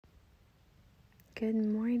Good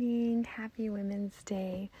morning. Happy Women's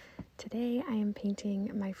Day. Today I am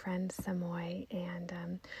painting my friend Samoy,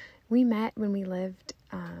 and we met when we lived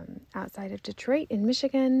outside of Detroit in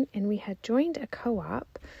Michigan, and we had joined a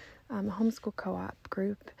co-op, a homeschool co-op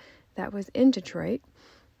group that was in Detroit,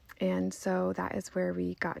 and so that is where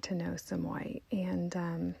we got to know Samoy,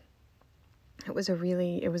 and it was a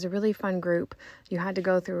really fun group. You had to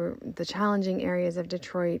go through the challenging areas of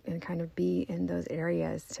Detroit and kind of be in those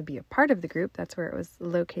areas to be a part of the group. That's where it was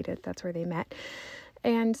located. That's where they met.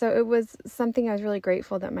 And so it was something I was really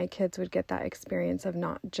grateful that my kids would get that experience of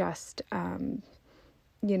not just, kind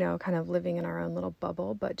of living in our own little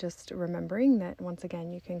bubble, but just remembering that once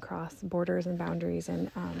again, you can cross borders and boundaries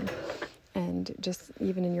and just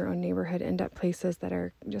even in your own neighborhood end up places that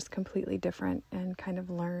are just completely different and kind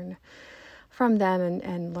of learn from them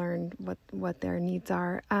and learn what their needs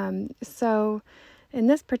are. So in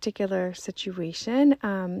this particular situation,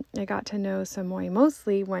 I got to know Samoy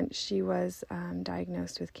mostly when she was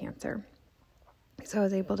diagnosed with cancer. So I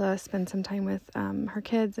was able to spend some time with her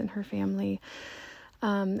kids and her family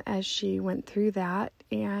as she went through that.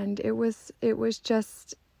 And it was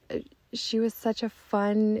just, she was such a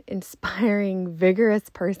fun, inspiring, vigorous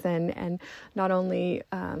person. And not only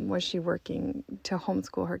was she working to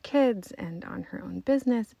homeschool her kids and on her own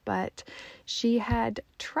business, but she had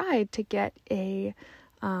tried to get a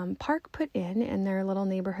park put in their little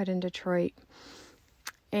neighborhood in Detroit.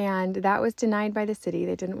 And that was denied by the city.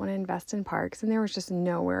 They didn't want to invest in parks, and there was just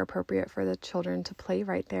nowhere appropriate for the children to play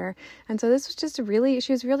right there. And so this was just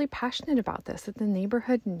she was really passionate about this, that the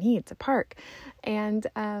neighborhood needs a park. And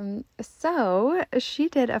so she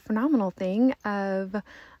did a phenomenal thing of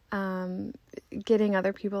getting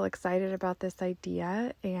other people excited about this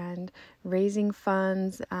idea and raising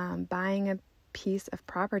funds, buying a piece of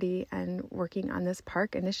property and working on this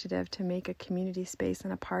park initiative to make a community space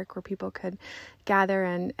in a park where people could gather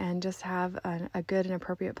and just have a good and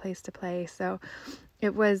appropriate place to play. So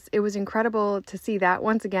it was incredible to see that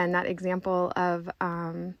once again, that example of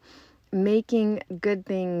making good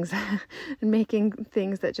things and making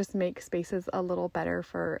things that just make spaces a little better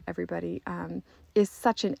for everybody is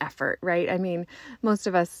such an effort, right? I mean, most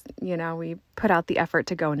of us, we put out the effort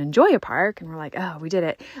to go and enjoy a park and we're like, oh, we did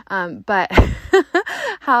it. But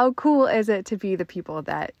how cool is it to be the people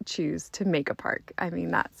that choose to make a park? I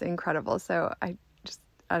mean, that's incredible. So I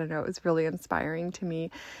don't know, it was really inspiring to me.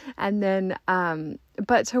 And then,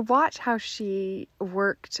 but to watch how she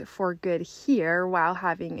worked for good here while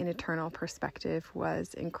having an eternal perspective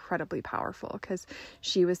was incredibly powerful, because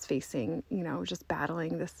she was facing, just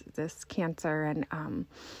battling this cancer,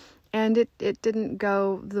 and it didn't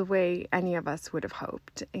go the way any of us would have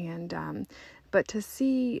hoped. And, but to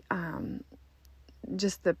see,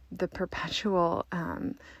 just the perpetual,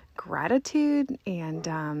 gratitude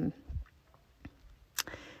and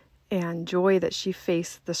joy that she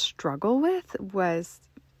faced the struggle with was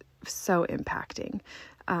so impacting.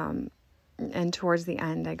 And towards the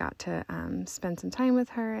end, I got to spend some time with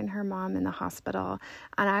her and her mom in the hospital.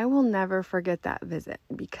 And I will never forget that visit,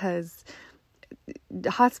 because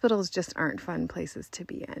hospitals just aren't fun places to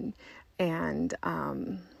be in. And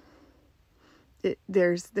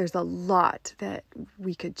there's a lot that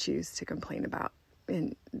we could choose to complain about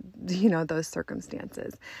in, those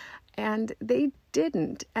circumstances. And they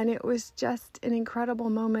didn't. And it was just an incredible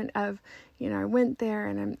moment of, I went there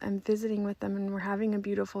and I'm visiting with them and we're having a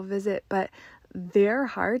beautiful visit, but their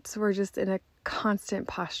hearts were just in a constant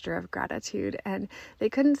posture of gratitude, and they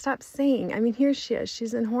couldn't stop saying, I mean, here she is,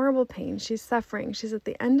 she's in horrible pain, she's suffering, she's at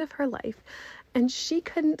the end of her life, and she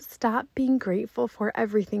couldn't stop being grateful for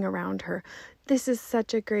everything around her. This is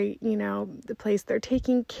such a great, the place. They're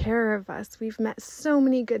taking care of us. We've met so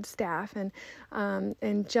many good staff,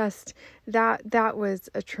 and just that was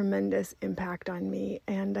a tremendous impact on me.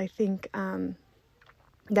 And I think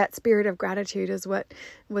that spirit of gratitude is what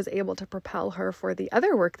was able to propel her for the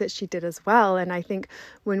other work that she did as well. And I think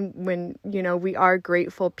when we are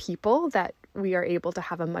grateful people, that we are able to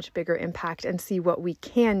have a much bigger impact and see what we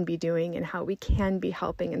can be doing and how we can be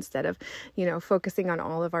helping, instead of, focusing on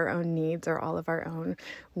all of our own needs or all of our own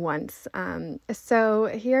wants. So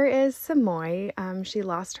here is Samoy. She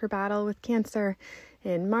lost her battle with cancer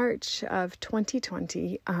in March of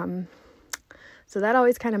 2020. So that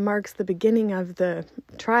always kind of marks the beginning of the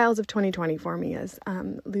trials of 2020 for me, as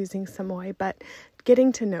losing Samoy. But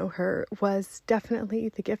getting to know her was definitely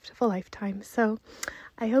the gift of a lifetime. So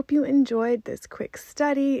I hope you enjoyed this quick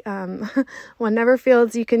study. One never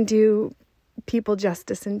feels you can do people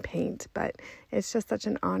justice in paint, but it's just such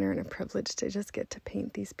an honor and a privilege to just get to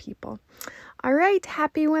paint these people. All right,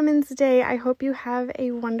 happy Women's Day. I hope you have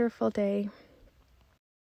a wonderful day.